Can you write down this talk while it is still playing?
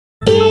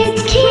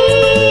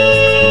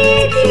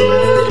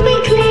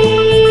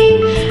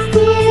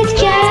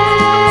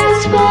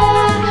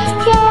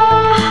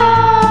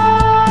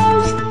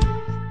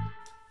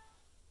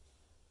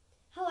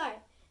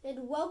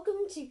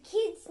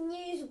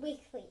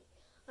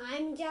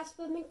I'm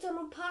Jasper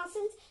McDonald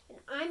Parsons, and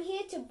I'm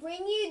here to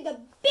bring you the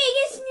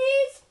biggest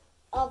news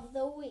of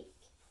the week.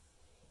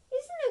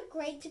 Isn't it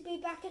great to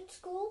be back at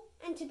school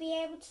and to be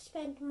able to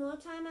spend more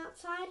time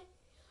outside?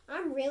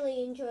 I'm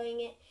really enjoying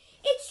it.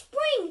 It's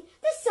spring!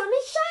 The sun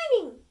is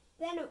shining!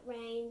 Then it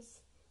rains.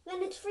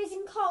 Then it's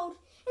freezing cold,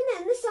 and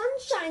then the sun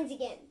shines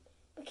again.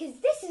 Because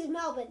this is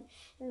Melbourne,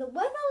 and the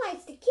weather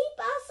likes to keep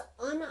us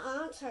on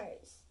our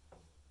toes.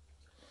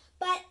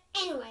 But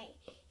anyway,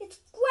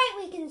 it's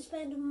great we can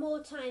spend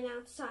more time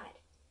outside.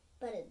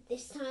 But at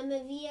this time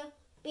of year,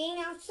 being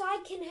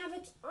outside can have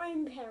its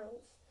own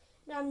perils.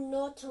 And I'm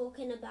not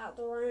talking about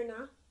the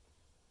Rona.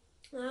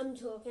 I'm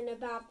talking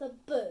about the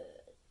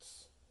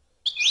birds.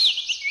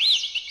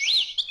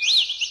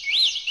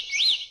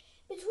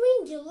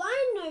 Between July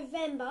and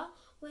November,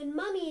 when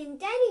Mummy and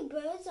Daddy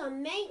birds are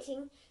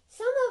mating,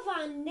 some of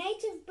our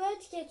native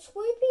birds get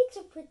swoopy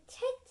to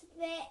protect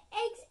their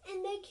eggs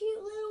and their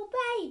cute little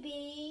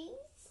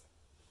babies.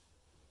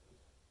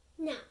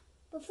 Now,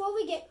 before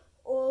we get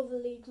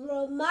overly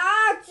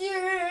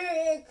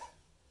dramatic,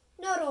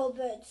 not all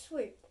birds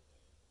swoop.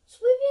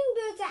 Swooping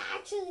birds are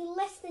actually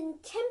less than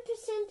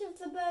 10% of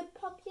the bird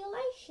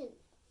population.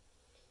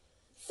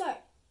 So,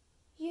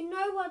 you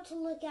know what to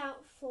look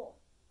out for.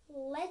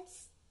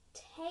 Let's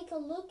take a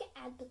look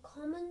at the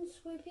common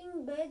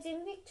swooping birds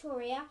in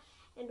Victoria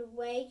and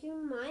where you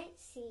might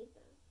see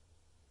them.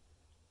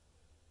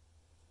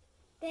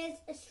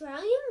 There's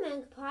Australian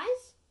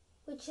magpies,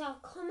 which are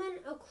common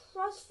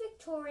across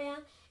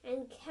Victoria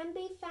and can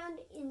be found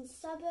in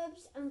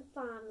suburbs and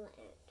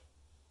farmland.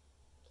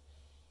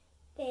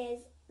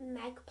 There's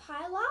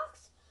magpie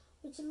larks,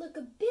 which look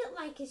a bit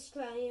like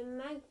Australian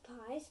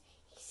magpies,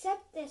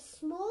 except they're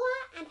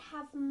smaller and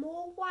have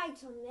more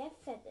white on their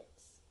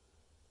feathers.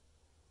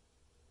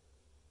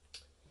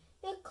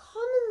 They're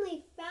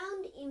commonly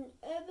found in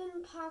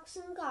urban parks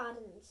and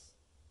gardens.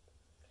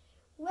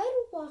 Red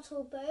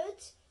wattle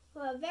birds, who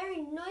are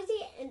very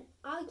noisy and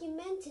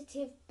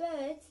argumentative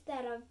birds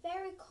that are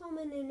very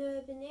common in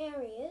urban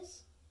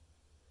areas.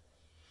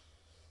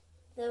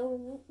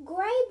 The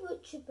grey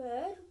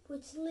butcherbird,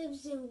 which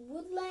lives in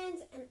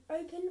woodlands and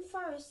open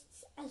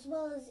forests as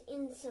well as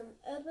in some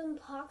urban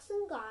parks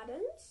and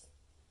gardens.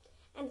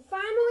 And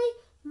finally,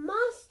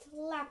 masked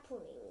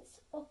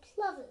lapwings or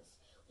plovers,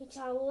 which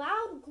are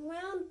loud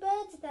ground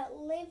birds that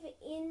live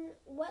in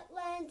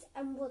wetlands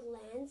and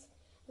woodlands,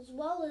 as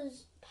well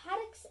as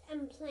paddocks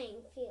and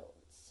playing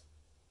fields.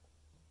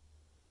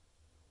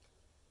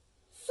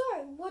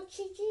 So, what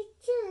should you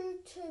do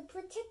to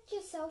protect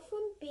yourself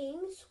from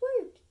being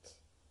swooped?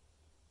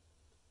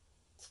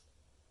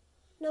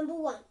 Number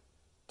 1,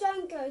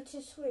 don't go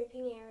to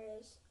swooping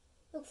areas.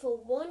 Look for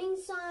warning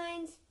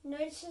signs,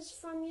 notices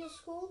from your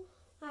school,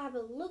 or have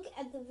a look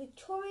at the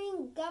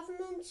Victorian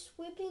Government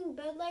swooping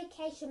bird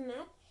location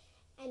map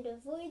and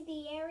avoid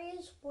the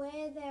areas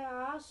where there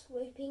are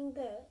swooping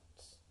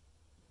birds.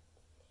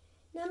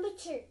 Number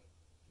 2,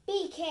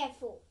 be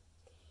careful.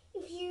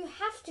 If you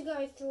have to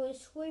go through a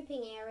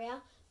swooping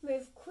area,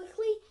 move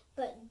quickly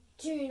but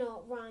do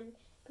not run,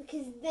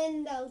 because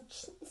then they'll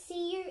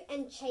see you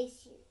and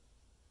chase you.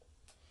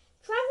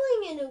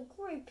 Travelling in a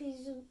group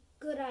is a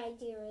good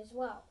idea as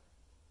well.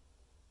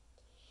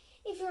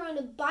 If you're on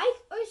a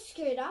bike or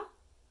scooter,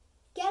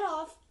 get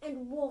off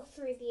and walk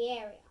through the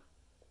area.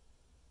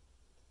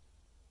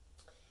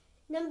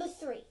 Number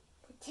 3,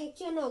 protect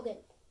your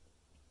noggin.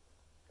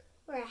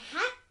 Wear a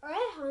hat or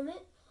a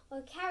helmet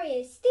or carry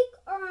a stick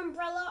or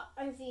umbrella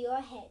over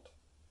your head.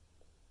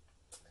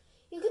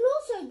 You can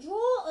also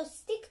draw or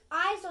stick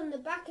eyes on the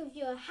back of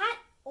your hat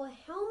or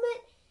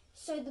helmet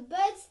so the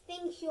birds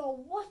think you're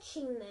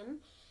watching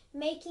them,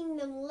 making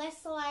them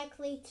less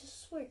likely to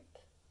swoop.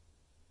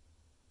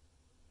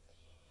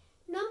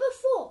 Number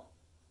 4,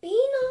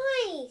 be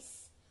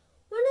nice.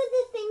 One of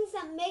the things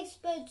that makes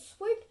birds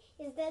swoop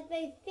is that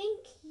they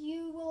think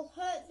you will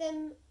hurt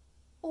them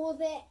or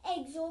their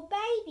eggs or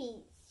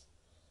babies.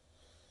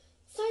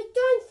 So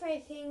don't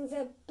throw things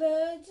at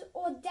birds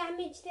or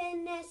damage their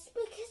nests,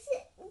 because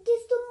it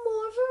gives them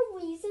more of a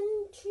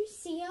reason to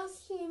see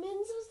us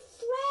humans as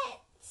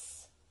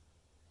threats.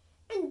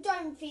 And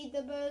don't feed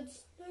the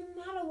birds, no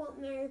matter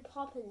what Mary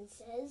Poppins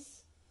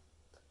says.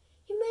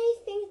 You may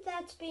think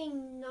that's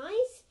being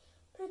nice,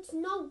 but it's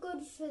not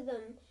good for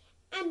them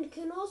and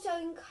can also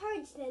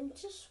encourage them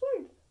to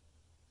swoop.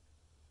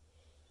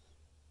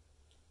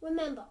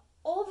 Remember,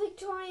 all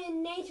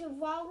Victorian native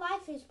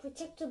wildlife is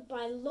protected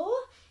by law,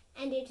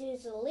 and it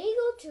is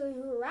illegal to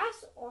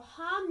harass or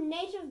harm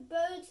native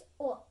birds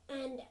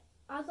and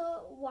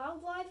other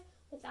wildlife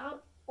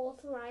without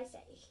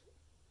authorization.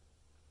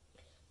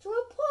 To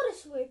report a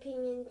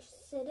swooping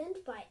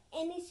incident by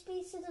any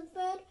species of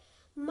bird,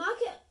 mark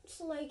its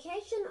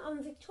location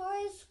on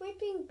Victoria's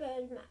swooping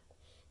bird map.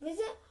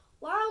 Visit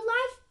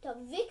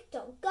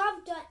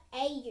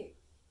wildlife.vic.gov.au.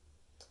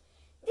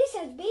 This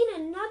has been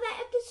another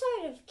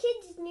episode of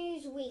Kids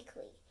News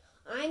Weekly.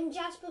 I'm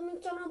Jasper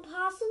McDonald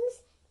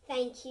Parsons.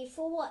 Thank you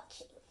for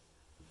watching.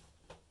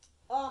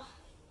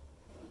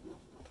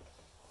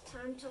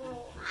 Time to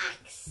relax.